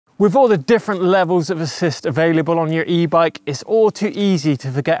With all the different levels of assist available on your e-bike, it's all too easy to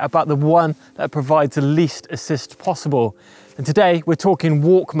forget about the one that provides the least assist possible. And today we're talking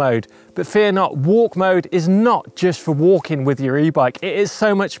walk mode, but fear not, walk mode is not just for walking with your e-bike. It is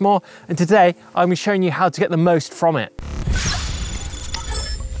so much more. And today I'm be showing you how to get the most from it.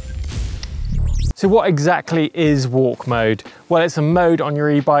 So what exactly is walk mode? Well, it's a mode on your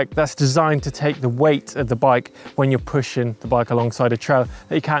e-bike that's designed to take the weight of the bike when you're pushing the bike alongside a trail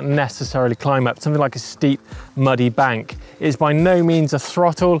that you can't necessarily climb up, something like a steep, muddy bank. It is by no means a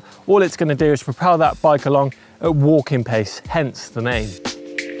throttle. All it's going to do is propel that bike along at walking pace, hence the name.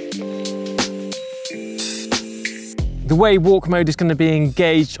 The way walk mode is going to be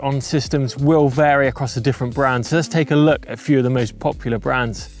engaged on systems will vary across the different brands. So let's take a look at a few of the most popular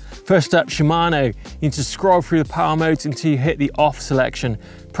brands. First up, Shimano. You need to scroll through the power modes until you hit the off selection.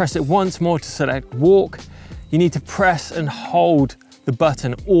 Press it once more to select walk. You need to press and hold the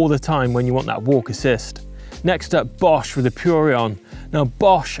button all the time when you want that walk assist. Next up, Bosch with the Purion. Now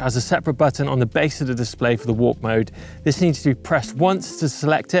Bosch has a separate button on the base of the display for the walk mode. This needs to be pressed once to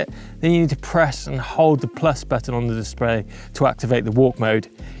select it, then you need to press and hold the plus button on the display to activate the walk mode.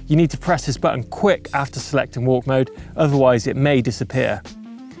 You need to press this button quick after selecting walk mode, otherwise it may disappear.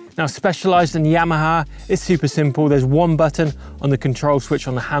 Now Specialized in Yamaha, it's super simple. There's one button on the control switch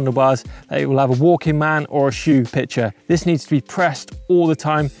on the handlebars that will have a walking man or a shoe picture. This needs to be pressed all the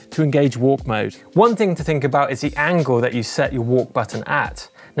time to engage walk mode. One thing to think about is the angle that you set your walk button at.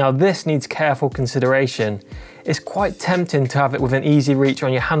 Now this needs careful consideration. It's quite tempting to have it with an easy reach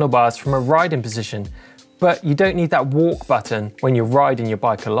on your handlebars from a riding position, but you don't need that walk button when you're riding your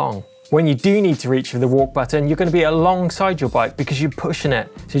bike along. When you do need to reach for the walk button, you're going to be alongside your bike because you're pushing it.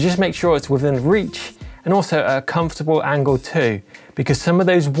 So just make sure it's within reach and also at a comfortable angle too, because some of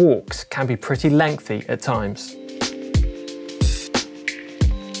those walks can be pretty lengthy at times.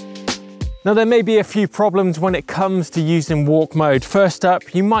 Now there may be a few problems when it comes to using walk mode. First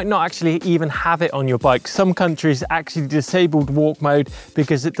up, you might not actually even have it on your bike. Some countries actually disabled walk mode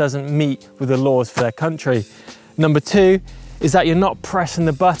because it doesn't meet with the laws for their country. Number two is that you're not pressing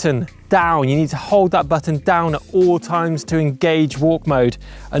the button down. You need to hold that button down at all times to engage walk mode.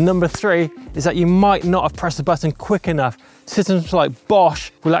 And number three is that you might not have pressed the button quick enough. Systems like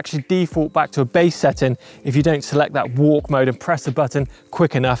Bosch will actually default back to a base setting if you don't select that walk mode and press the button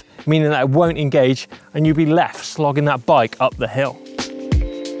quick enough, meaning that it won't engage and you'll be left slogging that bike up the hill.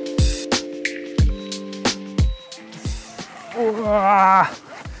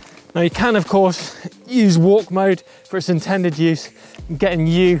 Now you can of course use walk mode for its intended use, getting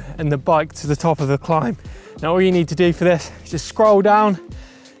you and the bike to the top of the climb. Now all you need to do for this is just scroll down,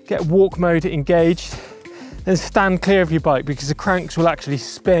 get walk mode engaged, then stand clear of your bike because the cranks will actually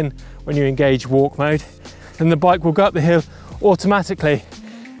spin when you engage walk mode, and the bike will go up the hill automatically.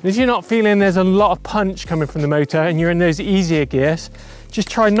 And if you're not feeling there's a lot of punch coming from the motor and you're in those easier gears, just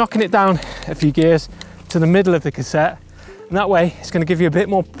try knocking it down a few gears to the middle of the cassette, and that way it's going to give you a bit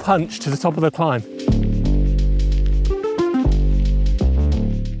more punch to the top of the climb.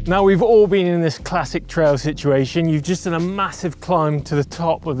 Now we've all been in this classic trail situation. You've just done a massive climb to the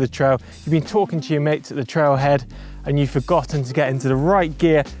top of the trail. You've been talking to your mates at the trailhead and you've forgotten to get into the right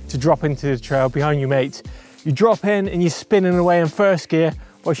gear to drop into the trail behind your mates. You drop in and you're spinning away in first gear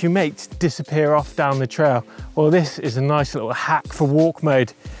whilst your mates disappear off down the trail. Well, this is a nice little hack for walk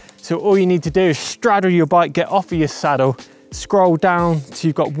mode. So all you need to do is straddle your bike, get off of your saddle, scroll down till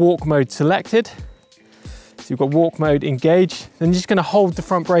you've got walk mode selected. So you've got walk mode engaged, then you're just going to hold the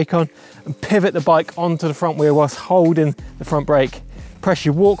front brake on and pivot the bike onto the front wheel whilst holding the front brake. Press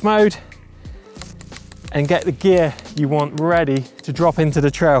your walk mode and get the gear you want ready to drop into the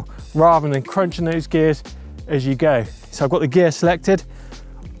trail rather than crunching those gears as you go. So I've got the gear selected,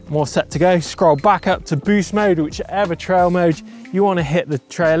 I'm all set to go. Scroll back up to boost mode, whichever trail mode you want to hit the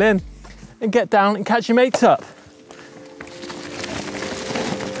trail in, and get down and catch your mates up.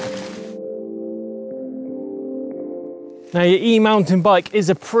 Now your e-mountain bike is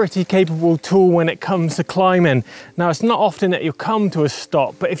a pretty capable tool when it comes to climbing. Now it's not often that you'll come to a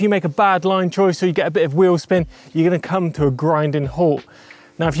stop, but if you make a bad line choice or you get a bit of wheel spin, you're going to come to a grinding halt.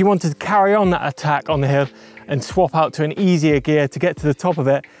 Now if you wanted to carry on that attack on the hill and swap out to an easier gear to get to the top of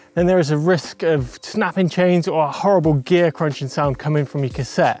it, then there is a risk of snapping chains or a horrible gear crunching sound coming from your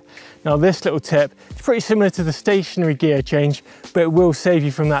cassette. Now this little tip is pretty similar to the stationary gear change, but it will save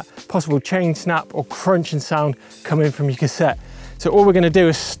you from that possible chain snap or crunching sound coming from your cassette. So all we're going to do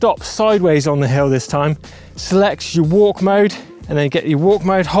is stop sideways on the hill this time, select your walk mode, and then get your walk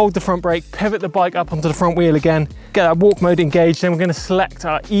mode, hold the front brake, pivot the bike up onto the front wheel again, get that walk mode engaged, then we're going to select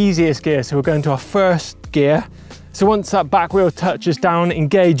our easiest gear. So we're going to our first gear, So once that back wheel touches down,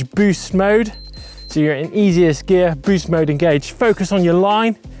 engage boost mode. So you're in easiest gear, boost mode engaged. Focus on your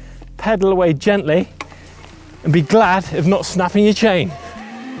line, pedal away gently, and be glad of not snapping your chain.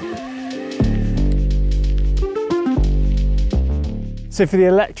 So for the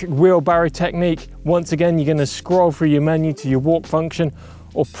electric wheelbarrow technique, once again, you're going to scroll through your menu to your walk function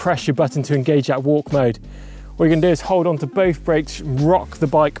or press your button to engage that walk mode. What you're going to do is hold on to both brakes, rock the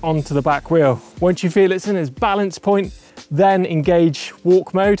bike onto the back wheel. Once you feel it's in its balance point, then engage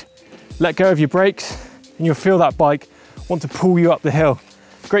walk mode, let go of your brakes, and you'll feel that bike want to pull you up the hill.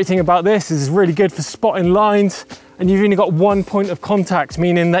 Great thing about this is it's really good for spotting lines, and you've only got one point of contact,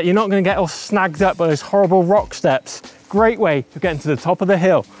 meaning that you're not going to get all snagged up by those horrible rock steps. Great way of getting to the top of the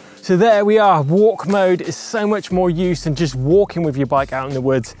hill. So there we are, walk mode is so much more use than just walking with your bike out in the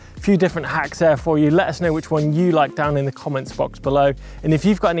woods. A few different hacks there for you. Let us know which one you like down in the comments box below. And if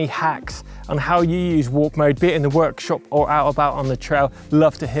you've got any hacks on how you use walk mode, be it in the workshop or out about on the trail,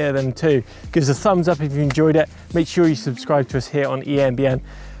 love to hear them too. Give us a thumbs up if you enjoyed it. Make sure you subscribe to us here on EMBN.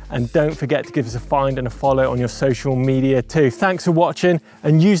 And don't forget to give us a find and a follow on your social media too. Thanks for watching,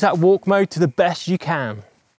 and use that walk mode to the best you can.